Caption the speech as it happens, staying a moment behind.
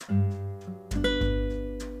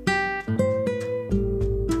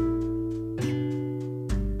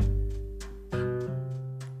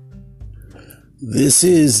This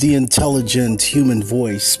is the Intelligent Human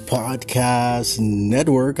Voice Podcast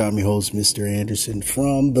Network. I'm your host, Mr. Anderson,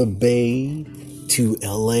 from the Bay to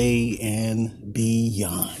LA and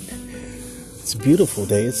beyond. It's a beautiful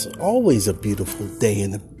day. It's always a beautiful day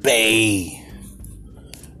in the Bay.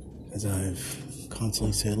 As I've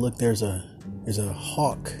constantly said, look, there's a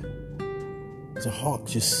hawk. There's a hawk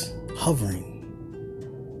just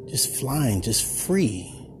hovering, just flying, just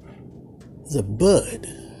free. There's a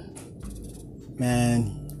bird.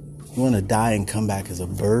 Man, you want to die and come back as a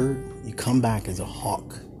bird? You come back as a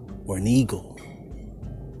hawk or an eagle.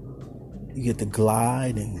 You get to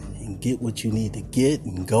glide and get what you need to get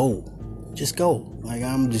and go. Just go. Like,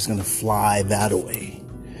 I'm just going to fly that away.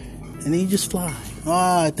 And then you just fly.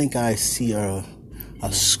 I think I see a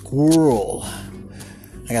squirrel.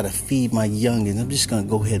 I got to feed my youngins. I'm just going to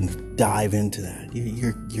go ahead and dive into that.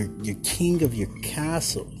 You're king of your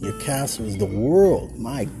castle. Your castle is the world.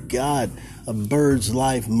 My God, a bird's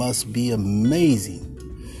life must be amazing.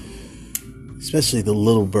 Especially the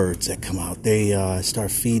little birds that come out. They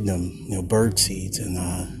start feeding them, bird seeds. And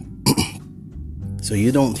so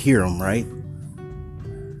you don't hear them, right?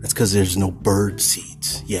 That's because there's no bird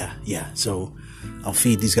seeds. Yeah. So I'll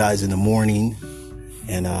feed these guys in the morning.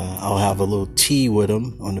 And I'll have a little tea with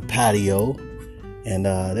them on the patio. And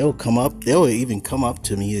they'll come up. They'll even come up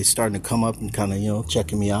to me. They're starting to come up and kind of,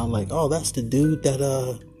 checking me out. Like, oh, that's the dude that,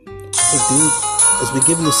 has been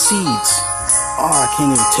giving the seeds. Oh, I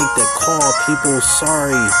can't even take that call, people.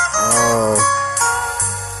 Sorry.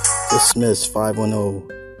 Dismiss 510.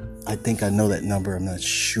 I think I know that number. I'm not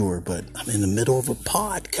sure. But I'm in the middle of a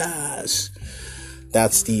podcast.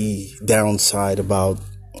 That's the downside about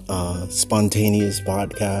spontaneous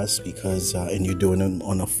podcast, because and you're doing them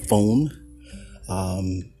on a phone,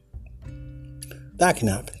 that can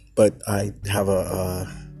happen. But I have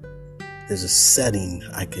there's a setting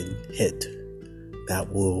I can hit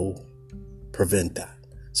that will prevent that.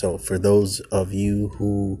 So for those of you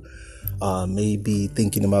who may be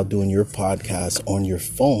thinking about doing your podcast on your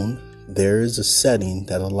phone, there is a setting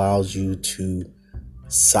that allows you to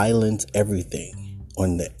silence everything.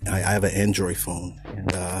 I have an Android phone,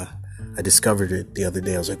 and I discovered it the other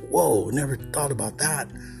day. I was like, whoa, never thought about that.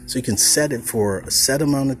 So you can set it for a set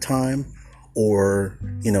amount of time, or,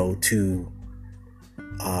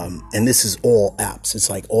 and this is all apps. It's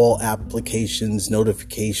like all applications,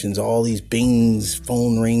 notifications, all these bings,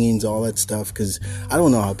 phone ringings, all that stuff. Because I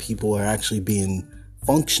don't know how people are actually being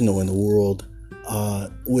functional in the world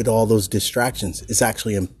with all those distractions. It's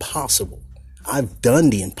actually impossible. I've done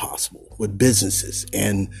the impossible with businesses,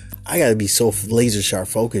 and I got to be so laser sharp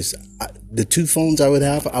focused. The two phones I would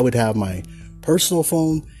have my personal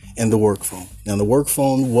phone and the work phone. Now, the work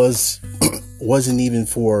phone wasn't even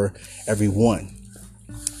for everyone.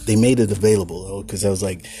 They made it available though, because I was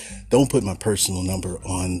like, don't put my personal number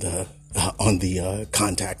on the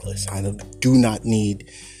contact list. I do not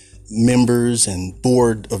need members and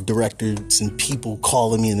board of directors and people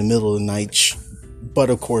calling me in the middle of the night.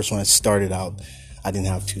 But of course, when I started out, I didn't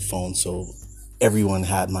have two phones, so everyone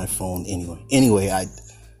had my phone anyway. Anyway, I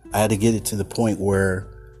had to get it to the point where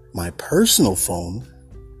my personal phone,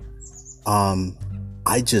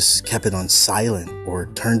 I just kept it on silent or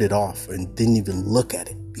turned it off and didn't even look at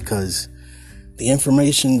it, because the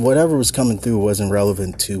information, whatever was coming through, wasn't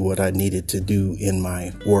relevant to what I needed to do in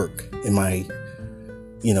my work, in my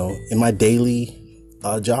daily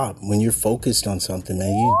job. When you're focused on something,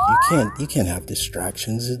 man, you can't have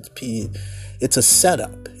distractions. It's a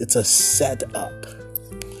setup. It's a setup.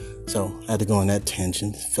 So I had to go on that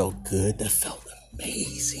tangent. It felt good. That felt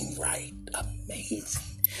amazing, right? Amazing.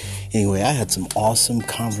 Anyway, I had some awesome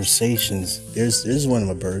conversations. There's one of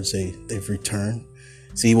my birds. They've returned.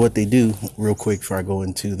 See what they do real quick before I go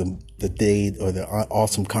into the day or the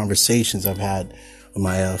awesome conversations I've had with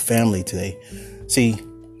my family today. See,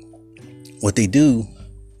 what they do,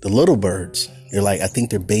 the little birds, they're like, I think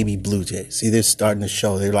they're baby blue jays. See, they're starting to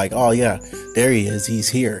show. They're like, oh yeah, there he is. He's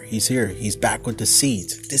here. He's back with the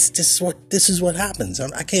seeds. This is what happens.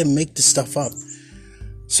 I can't make this stuff up.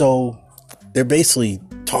 So they're basically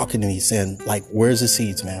talking to me saying, like, where's the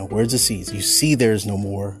seeds, man? Where's the seeds? You see, there's no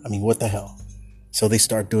more. I mean, what the hell? So they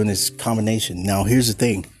start doing this combination. Now, here's the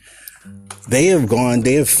thing. They have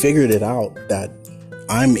figured it out that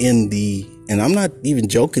I'm and I'm not even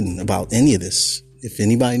joking about any of this. If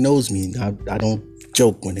anybody knows me, I don't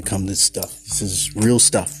joke when it comes to stuff. This is real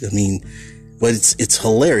stuff. I mean, but it's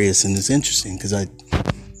hilarious and it's interesting because I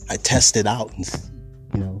test it out, and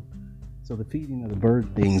So the feeding of the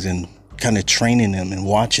bird things and kind of training them and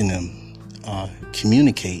watching them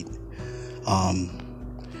communicate.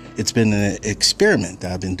 It's been an experiment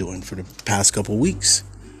that I've been doing for the past couple weeks.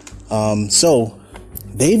 So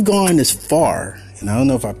they've gone as far, and I don't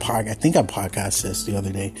know if I think I podcasted this the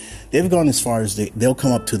other day. They've gone as far as they'll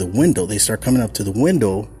come up to the window. They start coming up to the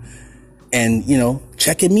window and,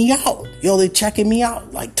 checking me out. They're checking me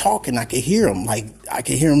out, like talking. I could hear them.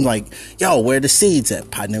 Like, yo, where the seeds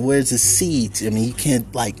at, partner? Where's the seeds? I mean, you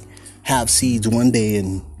can't like have seeds one day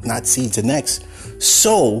and not seeds the next.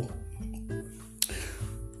 So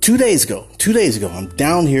 2 days ago, I'm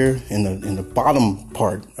down here in the bottom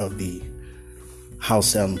part of the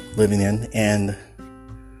house I'm living in, and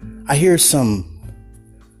I hear some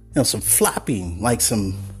flapping, like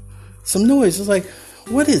some noise. It's like,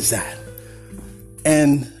 what is that?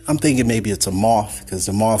 And I'm thinking maybe it's a moth, because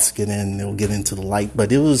the moths get in, they'll get into the light.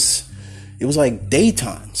 But it was like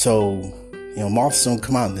daytime, so moths don't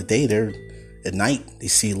come out in the day. They're at night. They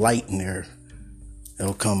see light, and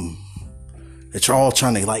they'll come. They're all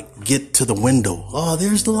trying to like get to the window. Oh,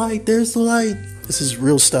 there's the light. There's the light. This is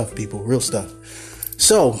real stuff, people. Real stuff.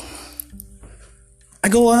 So I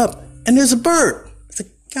go up, and there's a bird. It's a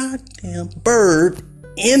goddamn bird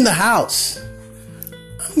in the house.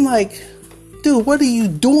 I'm like, dude, what are you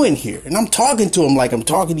doing here? And I'm talking to him like I'm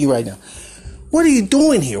talking to you right now. What are you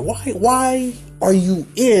doing here? Why are you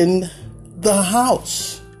in the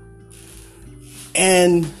house?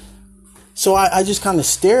 And so I just kind of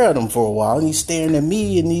stare at him for a while, and he's staring at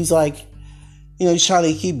me, and he's like, he's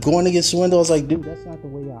trying to keep going against the window. I was like, dude, that's not the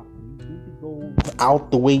way out. You need to go out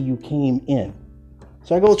the way you came in.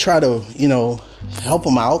 So I go try to, help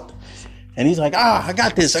him out. And he's like, I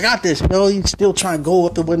got this. He's still trying to go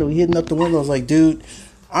up the window, hitting up the window. I was like, dude,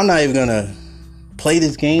 I'm not even going to play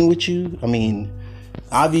this game with you. I mean,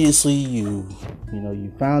 obviously you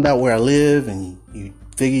found out where I live, and you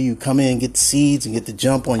figure you come in and get the seeds and get the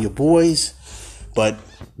jump on your boys, but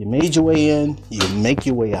you made your way in, you make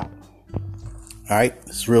your way out. All right.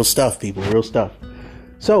 It's real stuff, people, real stuff.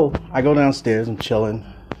 So I go downstairs, I'm chilling,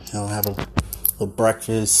 have a little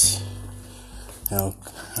breakfast,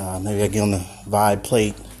 maybe I get on the vibe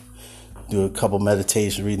plate, do a couple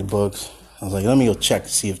meditations, reading the books. I was like, let me go check to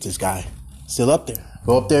see if this guy still up there.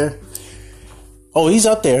 Go up there. Oh, he's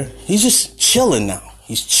up there. He's just chilling now.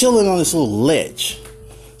 He's chilling on this little ledge.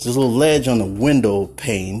 There's a little ledge on the window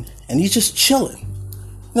pane, and he's just chilling.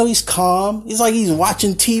 He's calm. He's like he's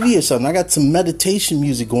watching TV or something. I got some meditation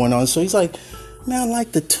music going on, so he's like, man, I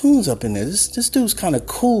like the tunes up in there. This dude's kind of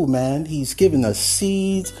cool, man. He's giving us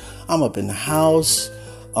seeds. I'm up in the house.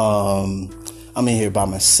 I'm in here by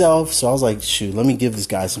myself. So I was like, shoot, let me give this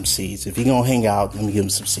guy some seeds. If he's going to hang out, let me give him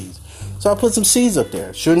some seeds. So I put some seeds up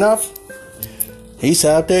there. Sure enough, he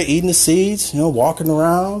sat out there eating the seeds, walking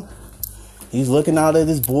around. He's looking out at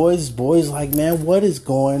his boys. His boys like, man, what is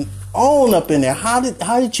going on up in there? How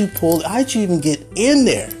did you even get in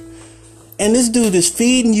there? And this dude is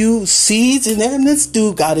feeding you seeds in there, and this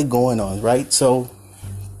dude got it going on, right? So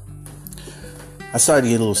I started to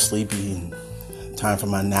get a little sleepy, and time for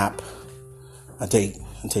my nap. I take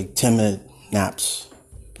 10-minute naps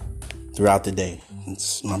throughout the day.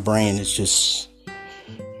 My brain is just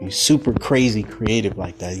super crazy creative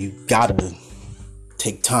like that. You gotta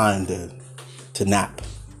take time to nap.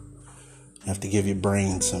 You have to give your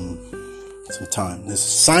brain some time. This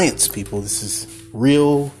is science, people. This is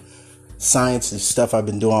real science. This stuff I've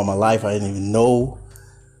been doing all my life. I didn't even know.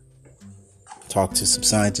 Talked to some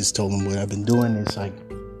scientists, told them what I've been doing. It's like,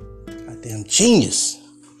 goddamn genius.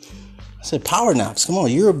 I said, power naps. Come on,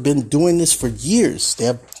 you've been doing this for years.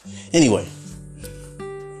 Anyway,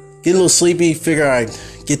 get a little sleepy. Figure I'd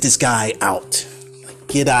get this guy out. Like,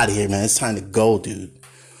 get out of here, man. It's time to go, dude.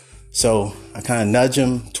 So I kind of nudge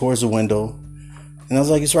him towards the window, and I was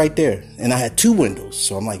like, it's right there. And I had two windows,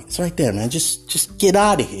 so I'm like, it's right there, man. Just get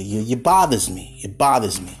out of here. You bothers me. It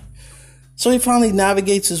bothers me. So he finally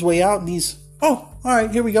navigates his way out, and he's, oh, all right,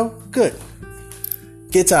 here we go. Good.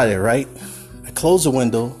 Gets out of there, right? I close the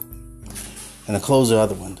window, and I close the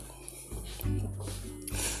other window.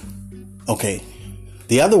 Okay.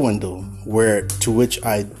 The other window to which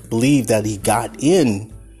I believe that he got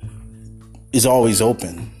in is always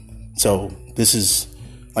open. So this is,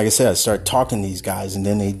 like I said, I start talking to these guys, and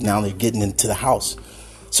then they're getting into the house.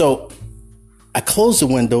 So I close the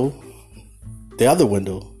window, the other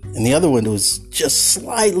window, and the other window is just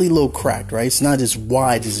slightly little cracked, right? It's not as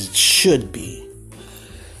wide as it should be.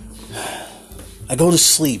 I go to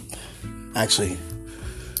sleep. Actually,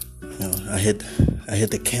 I hit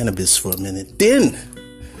the cannabis for a minute. Then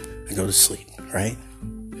I go to sleep, right?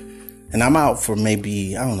 And I'm out for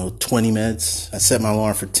maybe, 20 minutes. I set my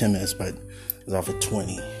alarm for 10 minutes, but I was out for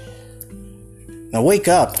 20. And I wake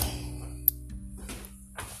up.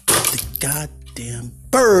 The goddamn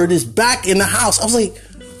bird is back in the house. I was like,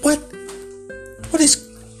 what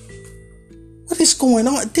is going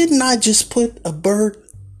on? Didn't I just put a bird?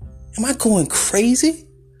 Am I going crazy?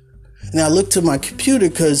 And I looked to my computer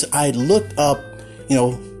because I looked up,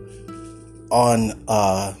 on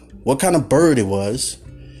what kind of bird it was.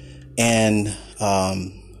 And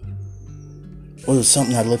what was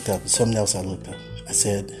something I looked up? Something else I looked up. I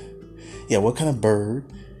said, yeah, what kind of bird?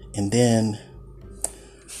 And then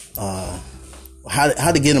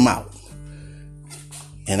how to get them out.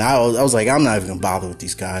 And I was like, I'm not even going to bother with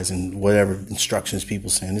these guys and whatever instructions people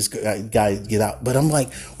saying. This guy get out. But I'm like,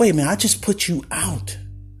 wait a minute, I just put you out.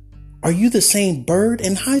 Are you the same bird?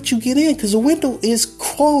 And how'd you get in? Because the window is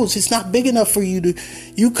closed. It's not big enough for you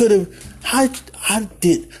could have, how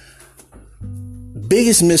did,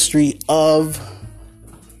 biggest mystery of,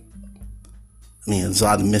 there's a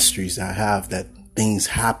lot of mysteries I have that things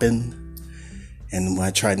happen. And when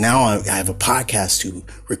I tried, now I have a podcast to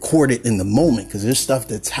record it in the moment because there's stuff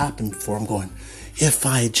that's happened before. I'm going, if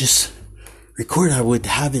I just record, I would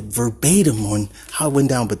have it verbatim on how it went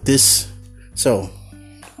down. But so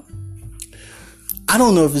I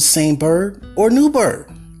don't know if it's the same bird or new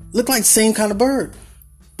bird. Look like the same kind of bird,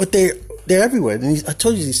 but they're everywhere. And I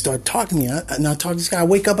told you, he started talking to me. And I talked to this guy. I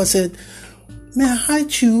wake up, I said, man,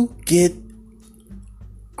 how'd you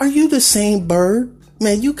are you the same bird?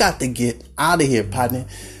 Man, you got to get out of here, partner.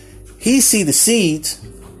 He see the seeds.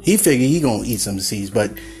 He figured he gonna eat some seeds,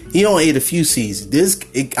 but he only ate a few seeds. I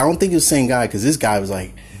don't think it was the same guy because this guy was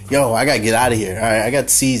like, yo, I got to get out of here. All right, I got the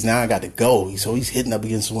seeds now. I got to go. So he's hitting up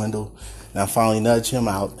against the window. And I finally nudged him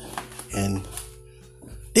out. And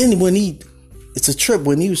then it's a trip.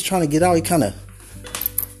 When he was trying to get out, he kind of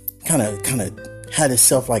had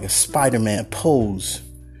himself like a Spider-Man pose,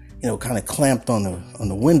 kind of clamped on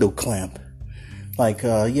the window clamp. Like,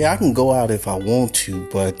 yeah, I can go out if I want to,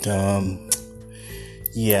 but,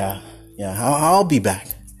 yeah, I'll be back.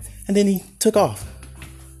 And then he took off.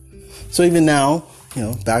 So even now,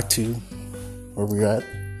 back to where we're at,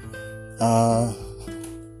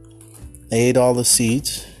 they ate all the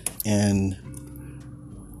seeds, and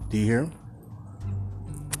do you hear them?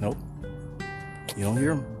 Nope. You don't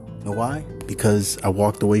hear them. Know why? Because I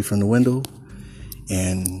walked away from the window,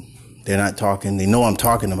 and they're not talking. They know I'm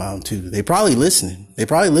talking about them too. They probably listening. They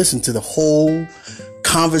probably listen to the whole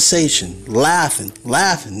conversation, laughing.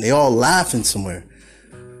 They all laughing somewhere.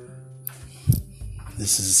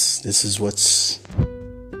 This is what's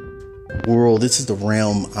world. This is the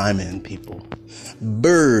realm I'm in, people.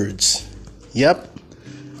 Birdz. Yep.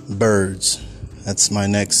 Birdz. That's my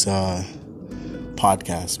next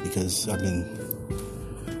podcast because I've been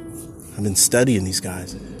studying these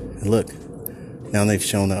guys. And look, now they've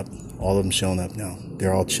shown up. All of them showing up now.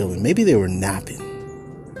 They're all chilling. Maybe they were napping.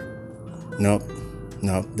 Nope,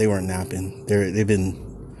 they weren't napping. They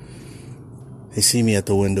see me at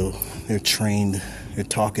the window. They're trained. They're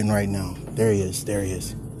talking right now. There he is.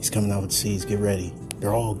 He's coming out with seeds. Get ready.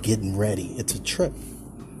 They're all getting ready. It's a trip.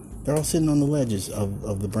 They're all sitting on the ledges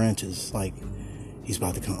of the branches. Like, he's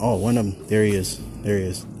about to come. Oh, one of them. There he is.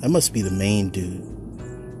 That must be the main dude.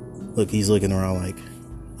 Look, he's looking around like,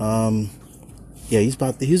 yeah, he was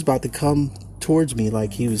about to come towards me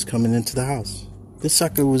like he was coming into the house. This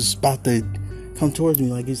sucker was about to come towards me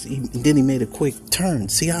like then he made a quick turn.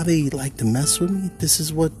 See how they like to mess with me?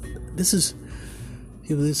 This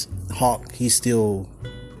hawk.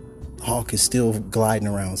 Hawk is still gliding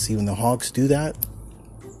around. See, when the hawks do that,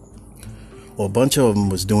 well, a bunch of them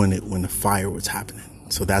was doing it when the fire was happening.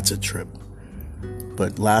 So that's a trip.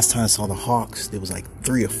 But last time I saw the hawks, there was like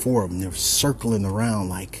 3 or 4 of them. They were circling around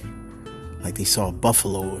like they saw a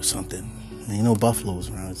buffalo or something. And ain't no buffaloes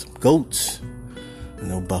around. It's goats and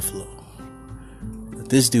no buffalo. But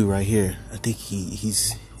this dude right here, I think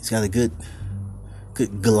he's got a good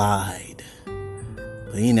glide.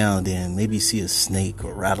 But now and then, maybe you see a snake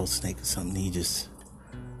or rattlesnake or something, he just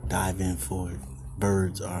dive in for it.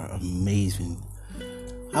 Birds are amazing.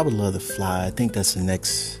 I would love to fly. I think that's the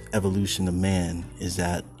next evolution of man, is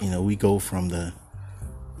that, we go from the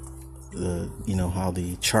how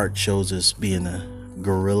the chart shows us being a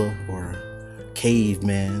gorilla or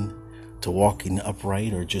caveman to walking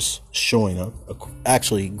upright or just showing up.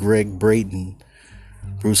 Actually, Greg Braden,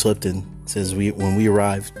 Bruce Lipton says when we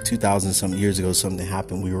arrived 2,000 something years ago, something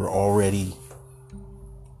happened. We were already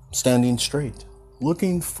standing straight,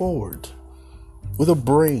 looking forward with a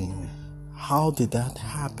brain. How did that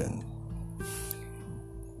happen?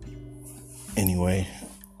 Anyway,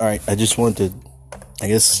 all right. I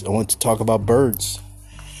want to talk about birds.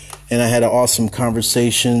 And I had awesome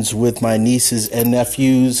conversations with my nieces and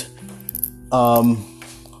nephews,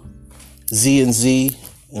 Z and Z,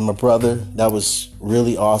 and my brother. That was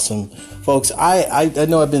really awesome. Folks, I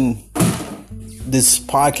know I've been this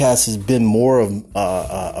podcast has been more of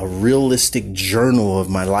a realistic journal of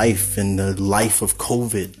my life and the life of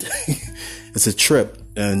COVID. It's a trip,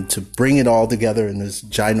 and to bring it all together in this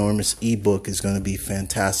ginormous ebook is going to be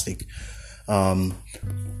fantastic.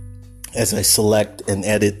 As I select and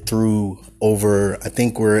edit through over, I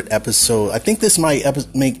think this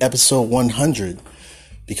might make episode 100,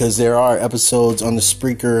 because there are episodes on the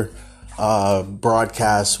Spreaker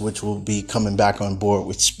broadcast, which will be coming back on board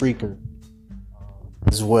with Spreaker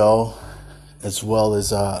as well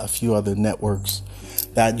as a few other networks,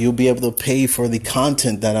 that you'll be able to pay for the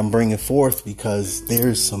content that I'm bringing forth, because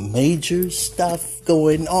there's some major stuff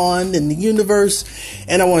going on in the universe,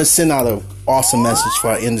 and I want to send out an awesome message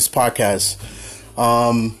before I end this podcast.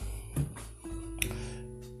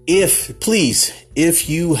 If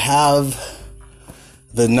you have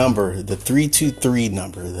the number, the 323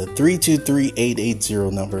 number, the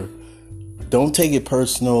 323-880 number, don't take it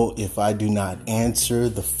personal if I do not answer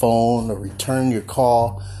the phone or return your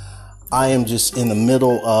call. I am just in the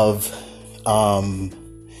middle of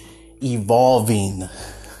evolving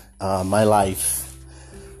my life,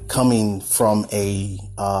 coming from a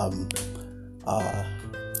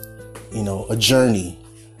journey,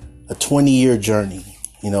 a 20-year journey,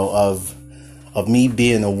 of me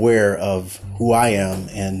being aware of who I am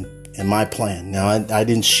and my plan. Now, I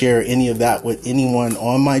didn't share any of that with anyone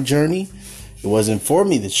on my journey. It wasn't for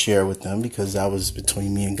me to share with them, because that was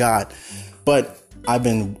between me and God. But I've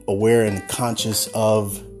been aware and conscious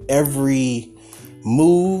of every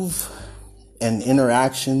move and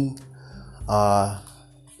interaction. I've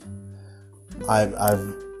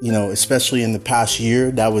especially in the past year,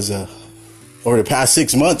 or the past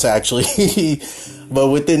 6 months actually, but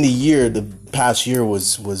within the year, the past year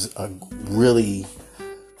was a really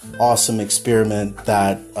awesome experiment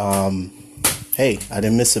that, hey, I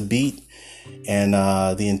didn't miss a beat. And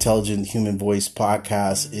the Intelligent Human Voice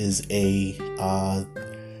podcast is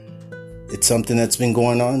it's something that's been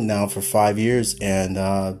going on now for 5 years, and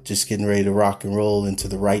just getting ready to rock and roll into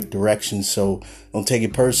the right direction. So don't take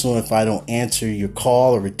it personal if I don't answer your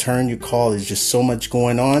call or return your call. There's just so much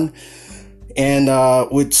going on. And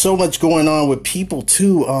with so much going on with people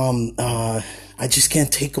too, I just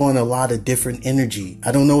can't take on a lot of different energy.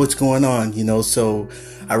 I don't know what's going on, so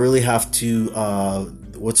I really have to,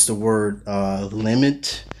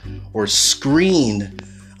 limit or screen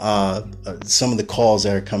some of the calls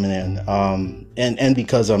that are coming in. And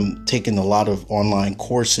because I'm taking a lot of online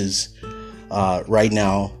courses right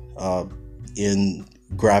now in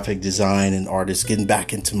graphic design and artists, getting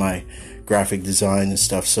back into my graphic design and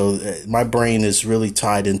stuff. So my brain is really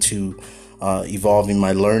tied into evolving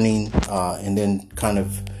my learning, and then kind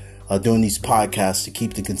of doing these podcasts to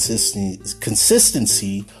keep the consistency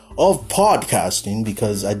of podcasting,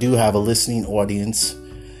 because I do have a listening audience,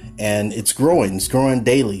 and it's growing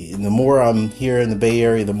daily. And the more I'm here in the Bay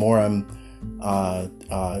Area, the more I'm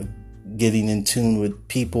getting in tune with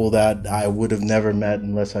people that I would have never met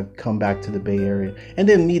unless I've come back to the Bay Area, and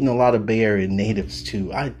then meeting a lot of Bay Area natives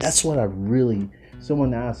too. That's what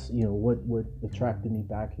someone asked, what attracted me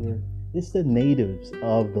back here. It's the natives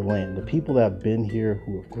of the land, the people that have been here,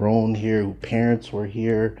 who have grown here, whose parents were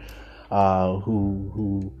here,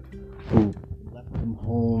 who left them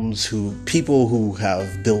homes, people who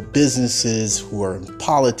have built businesses, who are in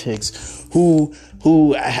politics, who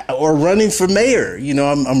are running for mayor.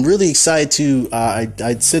 I'm really excited to.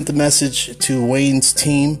 I sent the message to Wayne's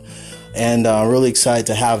team, and I'm really excited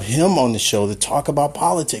to have him on the show to talk about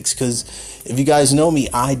politics, because if you guys know me,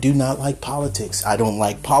 I do not like politics. I don't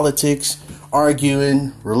like politics,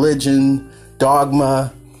 arguing, religion,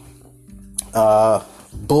 dogma,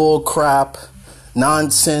 bull crap,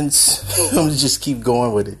 nonsense. I'm gonna just keep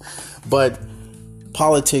going with it. But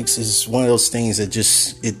politics is one of those things that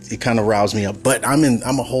just it kind of riles me up. But I'm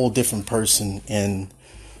a whole different person in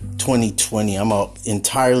 2020. I'm a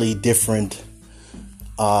entirely different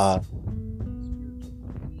of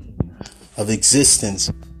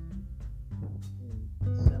existence.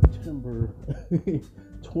 September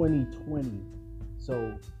 2020.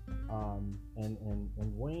 So and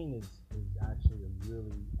Wayne is actually a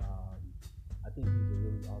really I think he's a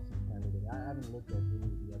really awesome candidate. I haven't looked at any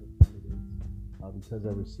of the other candidates because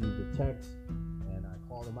I received a text and I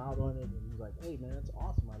called him out on it, and he's like, "Hey man, that's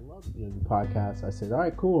awesome. I love doing the podcast." I said, "All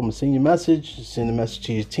right, cool. I'm gonna send you a message. Send a message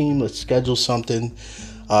to your team. Let's schedule something."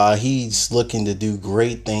 He's looking to do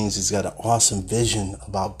great things. He's got an awesome vision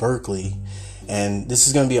about Berkeley, and this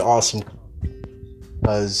is gonna be awesome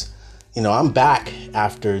because I'm back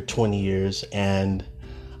after 20 years, and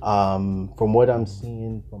from what I'm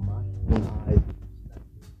seeing from my own eyes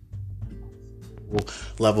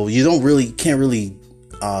level, you can't really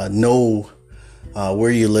know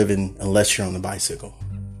where you're living unless you're on the bicycle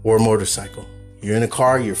or motorcycle. You're in a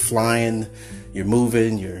car, you're flying, you're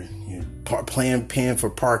moving, you're paying for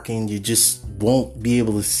parking. You just won't be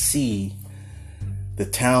able to see the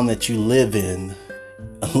town that you live in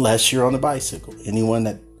unless you're on a bicycle. Anyone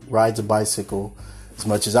that rides a bicycle as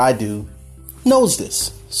much as I do knows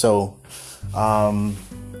this. So,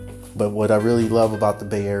 but what I really love about the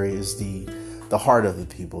Bay Area is the heart of the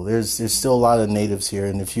people. There's still a lot of natives here,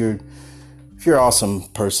 and if you're an awesome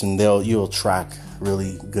person, you'll attract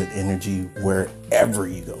really good energy wherever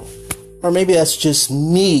you go. Or maybe that's just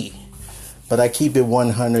me, but I keep it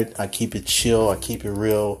 100. I keep it chill. I keep it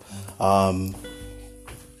real. And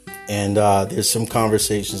there's some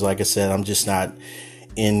conversations, like I said, I'm just not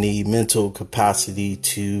in the mental capacity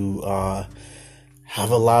to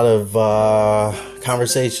have a lot of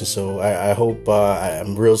conversations. So I hope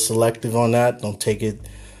I'm real selective on that. Don't take it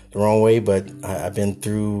the wrong way, but I've been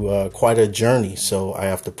through quite a journey. So I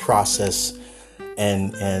have to process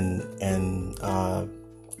and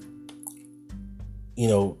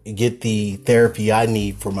get the therapy I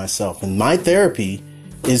need for myself. And my therapy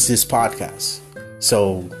is this podcast.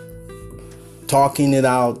 So talking it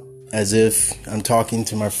out as if I'm talking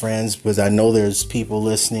to my friends, because I know there's people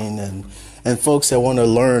listening and folks that want to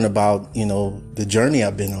learn about, the journey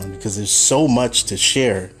I've been on, because there's so much to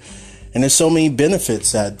share. And there's so many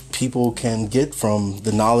benefits that people can get from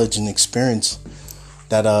the knowledge and experience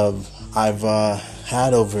that I've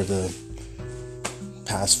had over the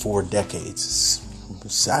past 4 decades.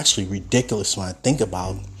 It's actually ridiculous when I think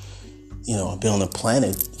about, I've been on the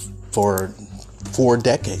planet for 4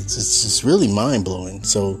 decades. It's just really mind-blowing.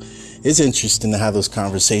 So it's interesting to have those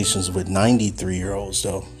conversations with 93-year-olds,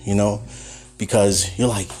 though, because you're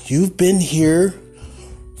like, you've been here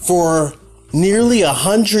for nearly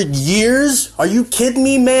 100 years? Are you kidding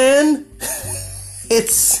me, man?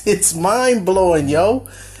 It's mind-blowing, yo.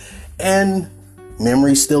 And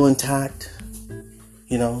memory's still intact.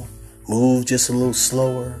 Move just a little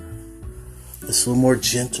slower. Just a little more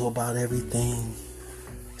gentle about everything.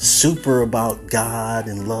 Super about God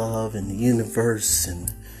and love and the universe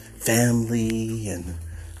and family and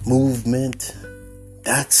movement.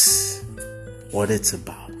 That's what it's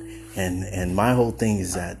about. And my whole thing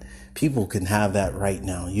is that people can have that right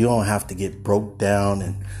now. You don't have to get broke down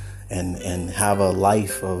and have a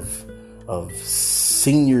life of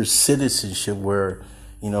senior citizenship where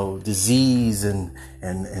disease and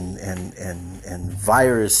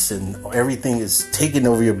virus and everything is taking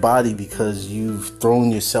over your body because you've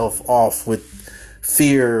thrown yourself off with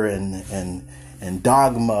fear and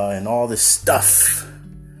dogma and all this stuff.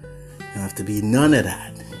 You don't have to be none of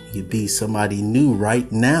that. You be somebody new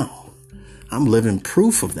right now. I'm living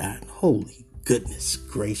proof of that. Holy goodness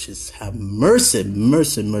gracious, have mercy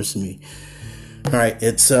me. All right,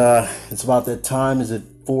 it's about that time. Is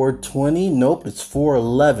it 4:20? Nope, it's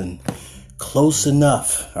 4:11. Close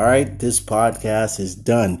enough. All right, this podcast is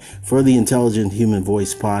done. For the Intelligent Human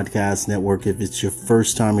Voice Podcast Network, if it's your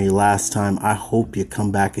first time or your last time, I hope you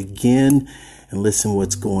come back again and listen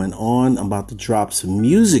what's going on. I'm about to drop some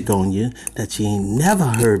music on you that you ain't never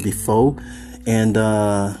heard before. And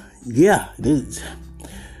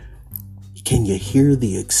can you hear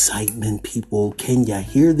the excitement, people? Can you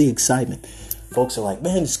hear the excitement? Folks are like,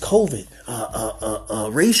 man, it's COVID,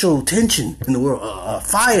 racial tension in the world,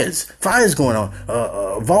 fires going on,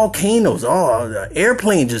 volcanoes,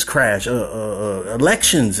 airplane just crashed,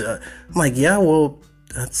 elections. I'm like, yeah, well,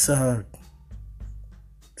 that's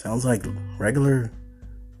sounds like regular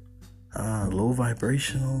low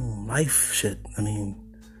vibrational life shit. I mean,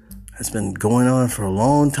 that's been going on for a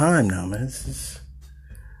long time now, man. It's just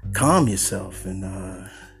calm yourself and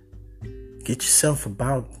get yourself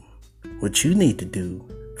about what you need to do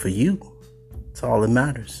for you. It's all that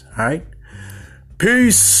matters. All right.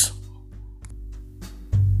 Peace.